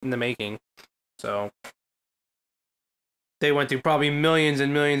in the making. So... They went through probably millions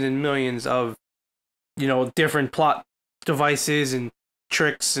and millions and millions of, you know, different plot devices and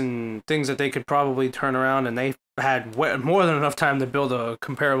tricks and things that they could probably turn around, and they had more than enough time to build a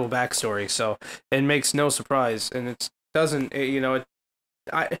comparable backstory, so it makes no surprise, and Square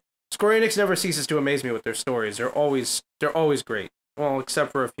Enix never ceases to amaze me with their stories. They're always great. Well,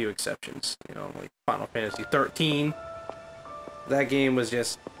 except for a few exceptions, like Final Fantasy 13. That game was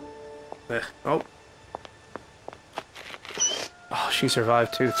just oh, she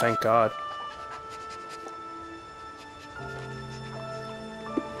survived too, thank God.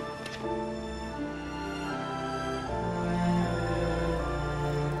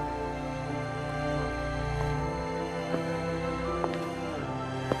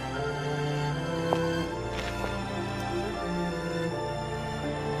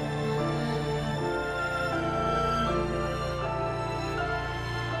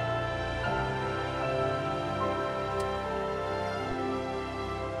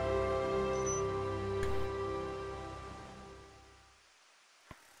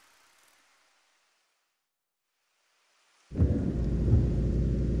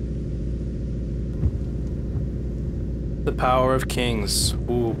 The power of kings.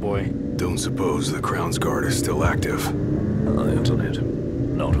 Ooh, boy. Don't suppose the Crown's Guard is still active? I internet.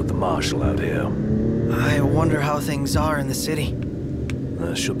 Not with the Marshal out here. I wonder how things are in the city.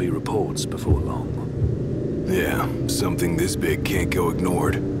 There should be reports before long. Yeah, something this big can't go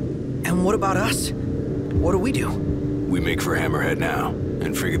ignored. And what about us? What do we do? We make for Hammerhead now,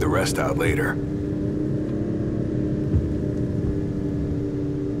 and figure the rest out later.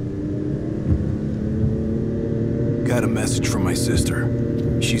 Got a message from my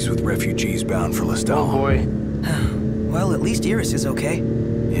sister. She's with refugees bound for Lestal. Oh boy. Well, at least Iris is okay.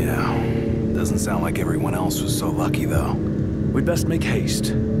 Yeah. Doesn't sound like everyone else was so lucky, though. We'd best make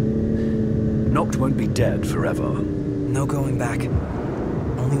haste. Noct won't be dead forever. No going back.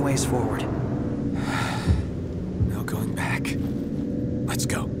 Only ways forward. No going back. Let's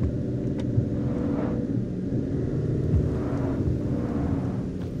go.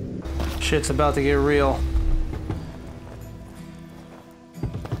 Shit's about to get real.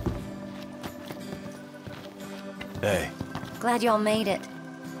 Hey. Glad y'all made it.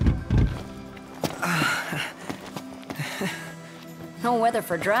 No weather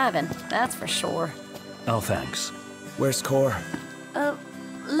for driving, that's for sure. Oh, thanks. Where's Core?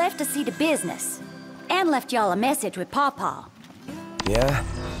 Left to see to business. And left y'all a message with Pawpaw. Yeah?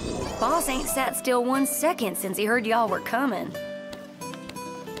 Boss ain't sat still 1 second since he heard y'all were coming.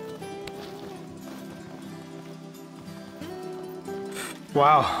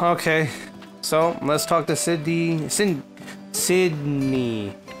 Wow, okay. So, let's talk to Sydney.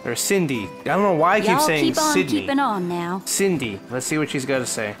 Or Cindy. I don't know why I keep saying keep on Sydney. keeping on now. Cindy. Let's see what she's got to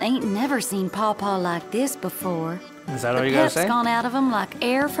say. Ain't never seen Pawpaw like this before. Is that all you got to say? The pep's gone out of him like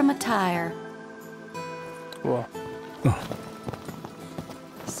air from a tire. Cool.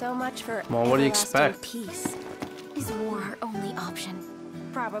 So much for Well, what do you everlasting expect? Peace. Is war our only option?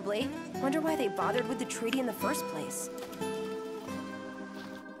 Probably. Wonder why they bothered with the treaty in the first place.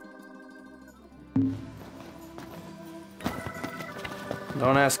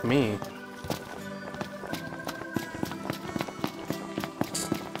 Don't ask me.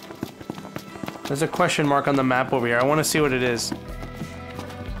 There's a question mark on the map over here. I want to see what it is.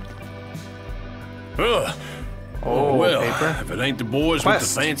 Oh, well, paper. If it ain't the boys with the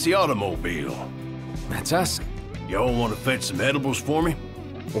fancy automobile. That's us. Y'all want to fetch some edibles for me?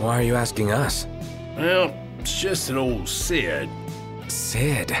 Why are you asking us? Well, it's just an old Sid.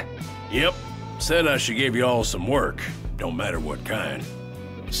 Sid? Yep. Said I should give y'all some work. Don't matter what kind.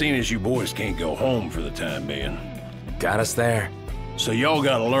 Seeing as you boys can't go home for the time being. Got us there. So y'all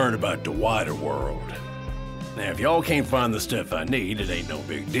gotta learn about the wider world. Now, if y'all can't find the stuff I need, it ain't no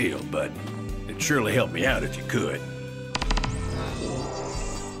big deal, but it'd surely help me out if you could.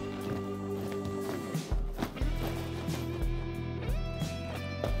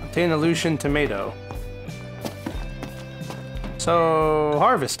 Obtain a Lucian tomato. So,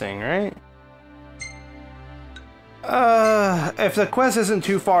 harvesting, right? If the quest isn't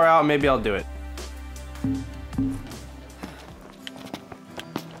too far out, maybe I'll do it.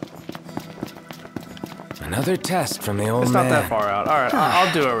 Another test from the old man. It's not that far out. Alright,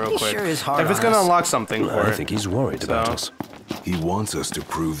 I'll do it real quick. Sure is hard if it's on gonna us. unlock something for it. I think he's worried about us. He wants us to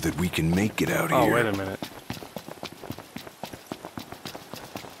prove that we can make it out here. Oh, wait a minute.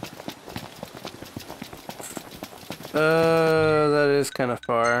 That is kind of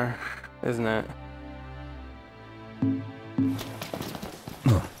far, isn't it?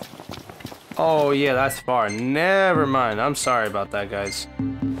 Oh, yeah, that's far. Never mind. I'm sorry about that, guys.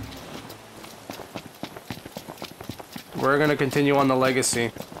 We're gonna continue on the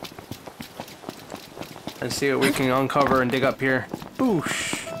legacy. And see what we can uncover and dig up here.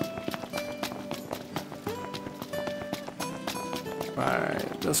 Boosh.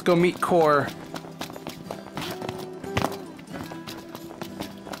 Let's go meet Core.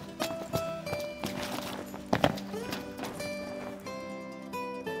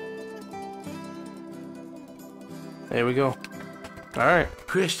 There we go. All right.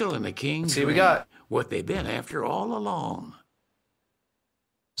 Crystal and the King's See what we Ring. got. What they've been after all along.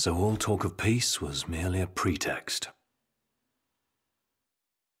 So all talk of peace was merely a pretext.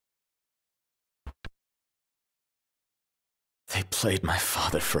 They played my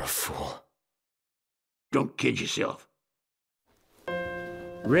father for a fool. Don't kid yourself.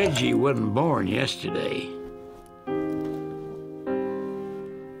 Reggie wasn't born yesterday.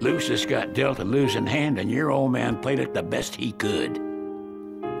 Lucius got dealt a losing hand, and your old man played it the best he could.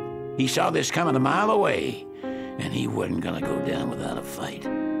 He saw this coming a mile away, and he wasn't gonna go down without a fight.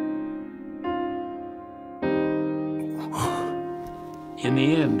 In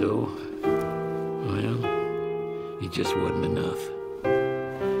the end, though, well, it just wasn't enough.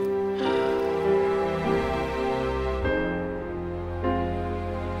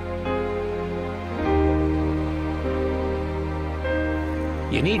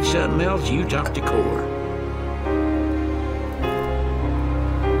 You need something else, you talk to Core.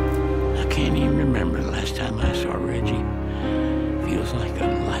 I can't even remember the last time I saw Reggie. Feels like a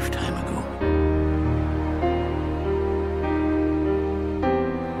lifetime ago.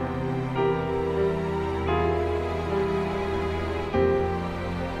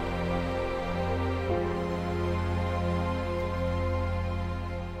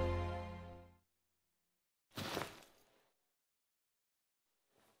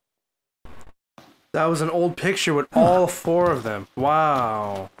 That was an old picture with all 4 of them.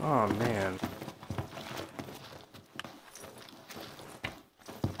 Wow. Oh, man.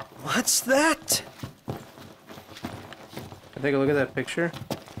 What's that? Can I take a look at that picture?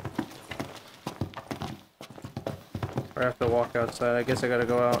 Or I have to walk outside. I guess I gotta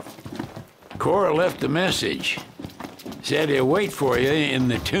go out. Cora left a message. Said he'll wait for you in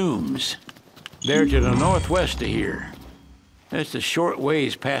the tombs. They're to the northwest of here. That's a short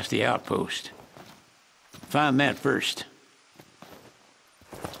ways past the outpost. Find that first.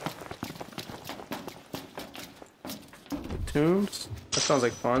 The tombs? That sounds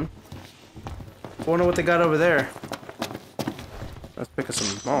like fun. I wonder what they got over there. Let's pick up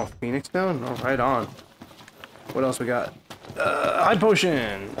some... Oh, Phoenix down? Oh, right on. What else we got? High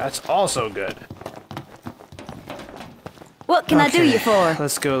potion! That's also good. What can I do you for?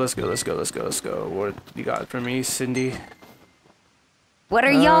 Let's go, let's go, let's go, let's go, let's go. What you got for me, Cindy? What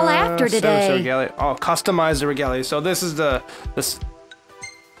are y'all after today? Regalia. Oh, customize the regalia. So this is so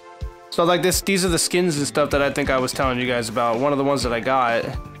like these are the skins and stuff that I think I was telling you guys about. One of the ones that I got.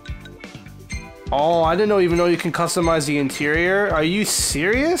 Oh, I didn't even know you can customize the interior. Are you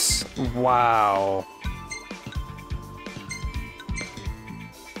serious? Wow.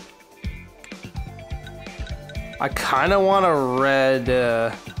 I kind of want a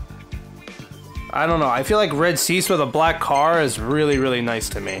red... I don't know. I feel like red seats with a black car is really, really nice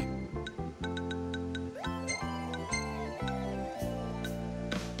to me.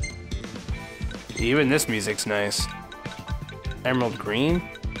 Even this music's nice. Emerald green.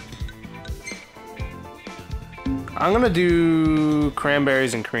 I'm gonna do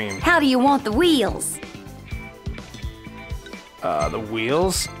cranberries and cream. How do you want the wheels? The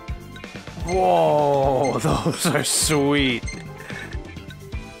wheels? Whoa, those are sweet.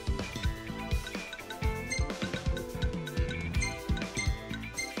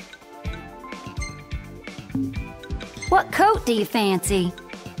 What coat do you fancy?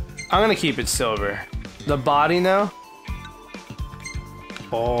 I'm gonna keep it silver. The body now?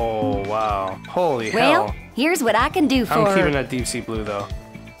 Oh, wow. Holy hell. Well, here's what I can do for I'm her. keeping that deep sea blue though.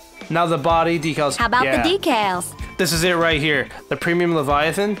 Now the body decals. How about yeah. the decals? This is it right here. The premium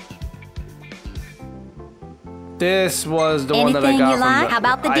Leviathan. This was the one that I Anything got you from like? the... How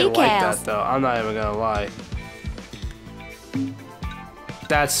about the I like decals? that though. I'm not even gonna lie.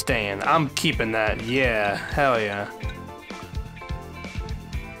 That's staying. I'm keeping that. Yeah. Hell yeah.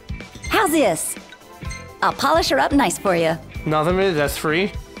 How's this? I'll polish her up nice for you. Nothing really. That's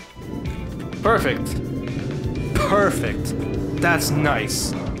free. Perfect. Perfect. That's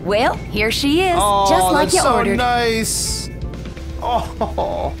nice. Well, here she is, Oh, just like that's you so ordered. Nice.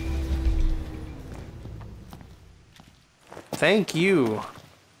 Oh. Thank you.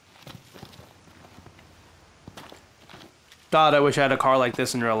 God, I wish I had a car like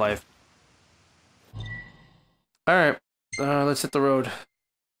this in real life. Alright, let's hit the road.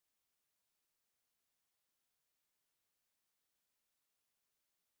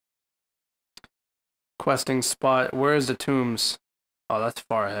 Questing spot. Where's the tombs? Oh, that's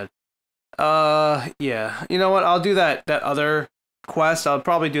far ahead. Yeah. You know what? I'll do that other quest. I'll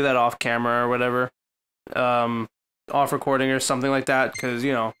probably do that off camera or whatever. Off recording or something like that, because,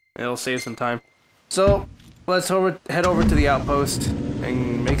 you know, it'll save some time. So, let's head over to the outpost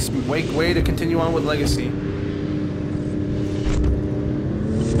and make way to continue on with Legacy.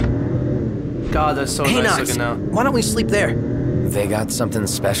 God, that's so nice looking now. Why don't we sleep there? They got something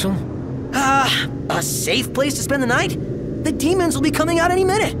special? A safe place to spend the night? The demons will be coming out any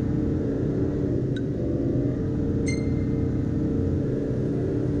minute.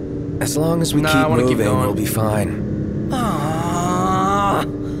 As long as we keep moving, we'll be fine.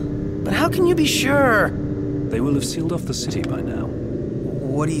 But how can you be sure? They will have sealed off the city by now.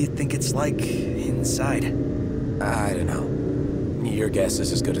 What do you think it's like inside? I don't know. Your guess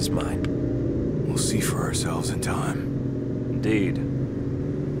is as good as mine. We'll see for ourselves in time. Indeed.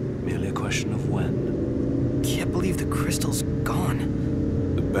 Merely a question of when. Can't believe the crystal's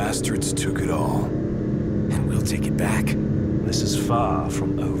gone. The bastards took it all. And we'll take it back. This is far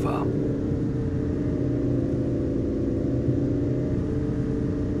from over.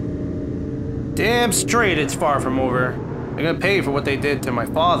 Damn straight it's far from over. They're gonna pay for what they did to my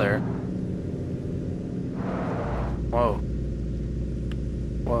father. Whoa.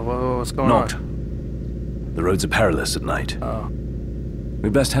 Whoa, what's going on? The roads are perilous at night. Oh.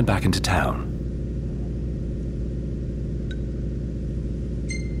 We'd best head back into town.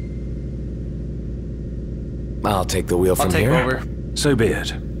 I'll take the wheel from here. I'll take over. So be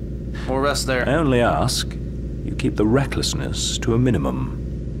it. We'll rest there. I only ask you keep the recklessness to a minimum.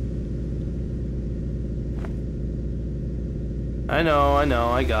 I know,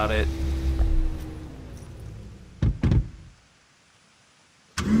 I got it.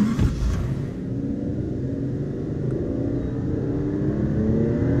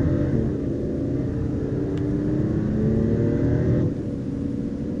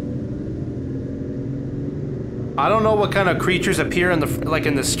 I don't know what kind of creatures appear in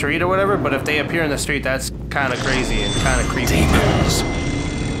the street or whatever, but if they appear in the street, that's kind of crazy and kind of creepy. Demons.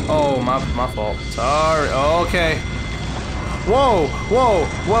 Oh, my fault. Sorry. Okay. Whoa,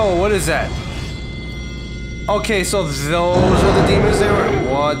 what is that? Okay, so those are the demons they were.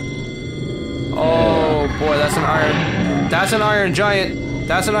 What? Oh boy, that's an iron giant.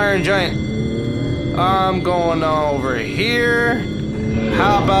 That's an iron giant. I'm going over here.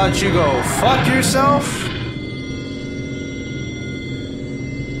 How about you go fuck yourself?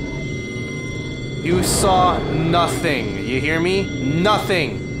 You saw nothing. You hear me?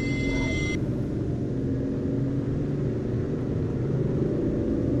 Nothing.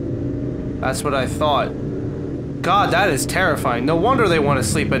 That's what I thought. God, that is terrifying. No wonder they want to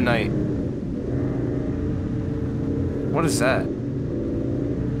sleep at night. What is that?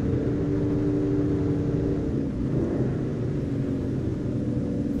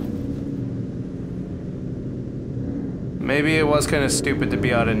 Maybe it was kind of stupid to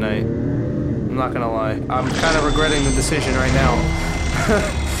be out at night. I'm not gonna lie. I'm kind of regretting the decision right now.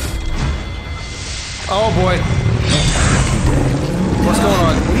 Oh boy. What's going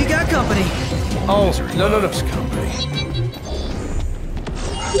on? We got company. Oh, no.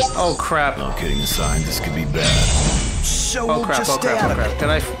 Oh crap. All kidding aside, this could be bad. So we'll just stay out of it. Can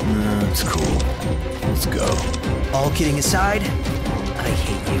I? It's cool. Let's go. All kidding aside, I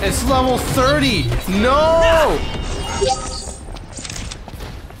hate you. It's level 30. No!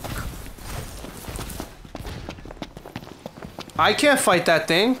 I can't fight that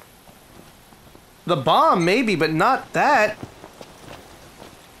thing. The bomb, maybe, but not that.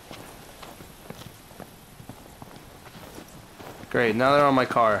 Great, now they're on my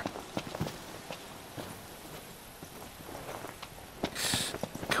car.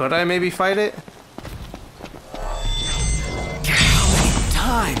 Could I maybe fight it? How many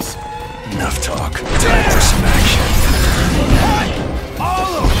times? Enough talk. Time for some action.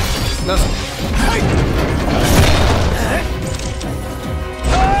 All of That's...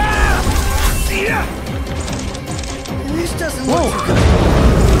 This doesn't look too good.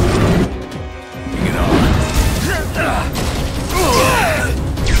 Bring it on.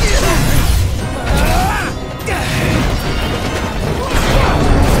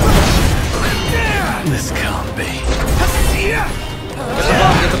 This can't be.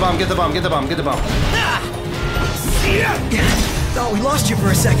 Get the bomb. Oh, we lost you for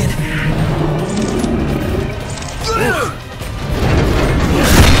a second.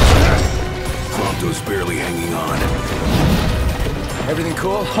 Quanto's barely hanging on. Everything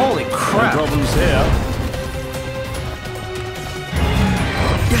cool? Holy crap. No problems here.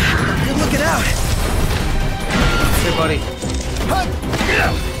 Good looking out. Hey, buddy. Gladio.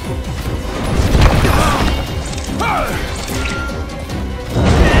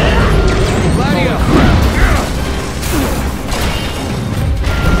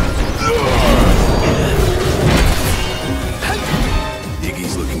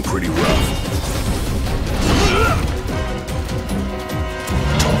 pretty rough.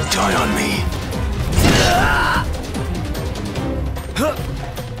 Don't die on me.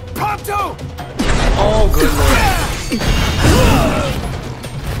 Prompto! Oh, good lord.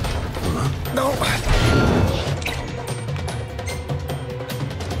 No.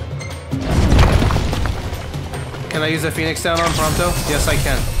 Can I use the Phoenix down on Prompto? Yes, I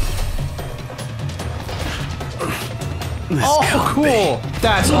can. Oh, cool!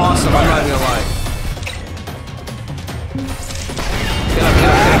 That's awesome, I'm not gonna lie. Get up, get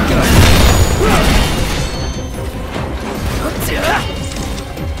up, get up, get up.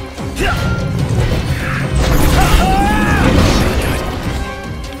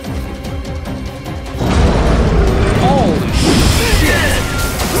 Holy shit!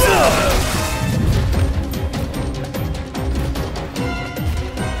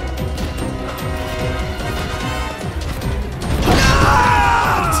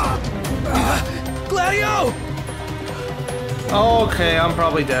 Gladio! Okay, I'm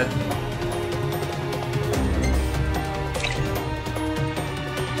probably dead.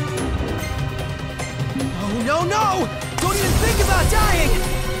 Oh, no, no! Don't even think about dying!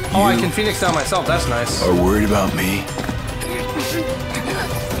 Oh, I can Phoenix down myself, that's nice. Are worried about me?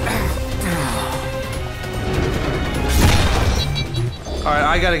 Alright,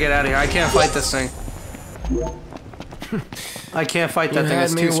 I gotta get out of here. I can't fight this thing. I can't fight that thing,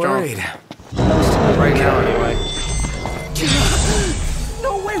 it's too strong. Right now, anyway.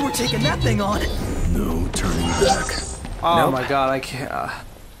 No way we're taking that thing on! No turning back. Oh my god, I can't.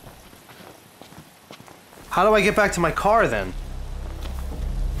 How do I get back to my car then?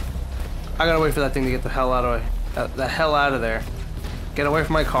 I gotta wait for that thing to get the hell out of there. Get away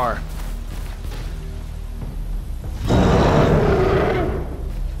from my car.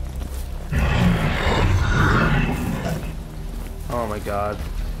 Oh my god.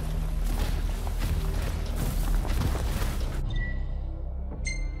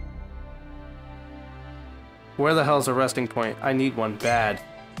 Where the hell's a resting point? I need one bad.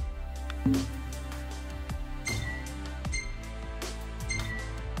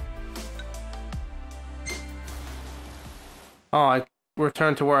 Oh, I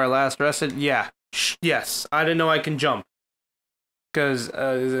returned to where I last rested? Yeah. Yes. I didn't know I can jump. Because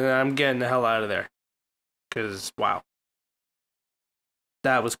I'm getting the hell out of there. Because, wow.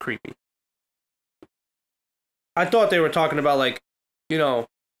 That was creepy. I thought they were talking about, like, you know,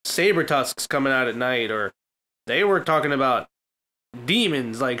 saber tusks coming out at night, or they were talking about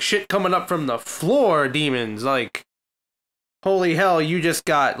demons, like shit coming up from the floor demons, like, holy hell, you just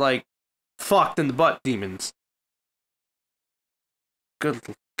got, like, fucked in the butt demons. Good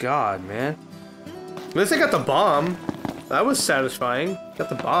God, man. At least I got the bomb. That was satisfying. Got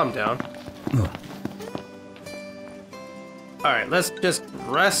the bomb down. Alright, let's just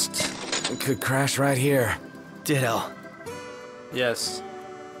rest. We could crash right here. Ditto. Yes.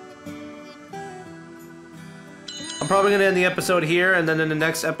 I'm probably gonna end the episode here, and then in the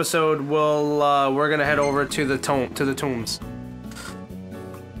next episode we're gonna head over to the tombs.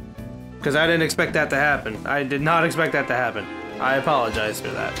 Because I didn't expect that to happen. I did not expect that to happen. I apologize for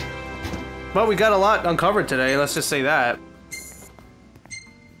that. But we got a lot uncovered today, let's just say that.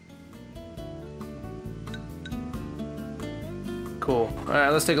 Cool.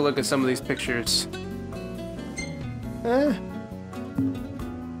 Alright, let's take a look at some of these pictures.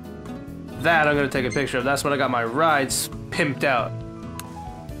 That I'm gonna take a picture of. That's when I got my rides pimped out.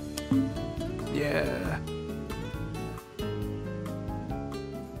 Yeah.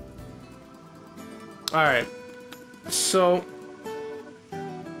 Alright. So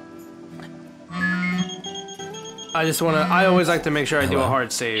I always like to make sure I do a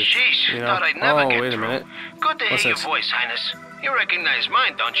hard save. Sheesh, you know? thought I'd never get wait a through. minute. Good to What's hear this? your voice, Highness. You recognize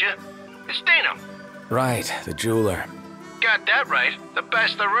mine, don't you? It's Dana. Right, the jeweler. Got that right. The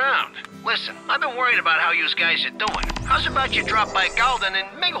best around. Listen, I've been worried about how you guys are doing. How's about you drop by Galden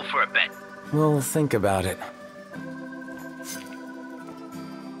and mingle for a bit? We'll think about it.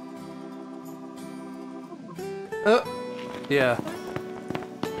 Yeah.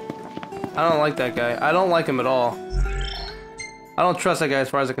 I don't like that guy. I don't like him at all. I don't trust that guy as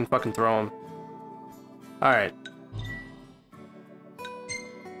far as I can fucking throw him. Alright.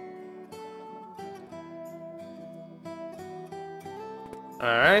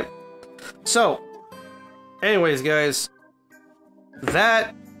 Alright. So, anyways, guys,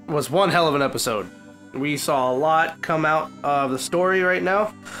 that was one hell of an episode. We saw a lot come out of the story right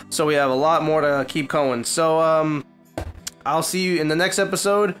now, so we have a lot more to keep going. So, I'll see you in the next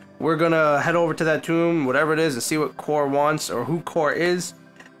episode. We're gonna head over to that tomb, whatever it is, and see what Core wants, or who Core is,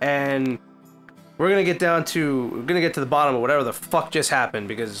 and we're gonna get to the bottom of whatever the fuck just happened,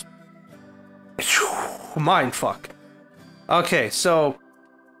 because mind fuck. Okay, so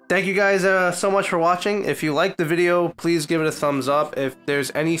thank you guys so much for watching. If you liked the video, please give it a thumbs up. If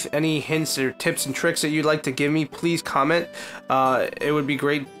there's any hints or tips and tricks that you'd like to give me, please comment. It would be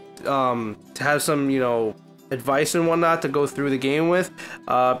great to have some, you know, advice and whatnot to go through the game with,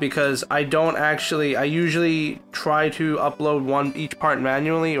 because I usually try to upload each part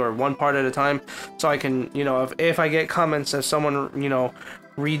manually, or one part at a time, so I can, you know, if I get comments, if someone, you know,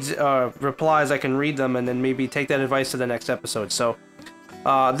 replies, I can read them and then maybe take that advice to the next episode. So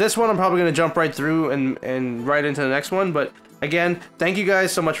this one I'm probably gonna jump right through and right into the next one. But again, thank you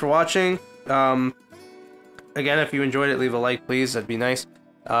guys so much for watching. Again, if you enjoyed it, leave a like, please. That'd be nice.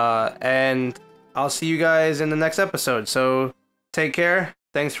 And I'll see you guys in the next episode. So take care.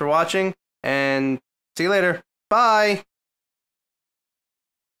 Thanks for watching, and see you later. Bye.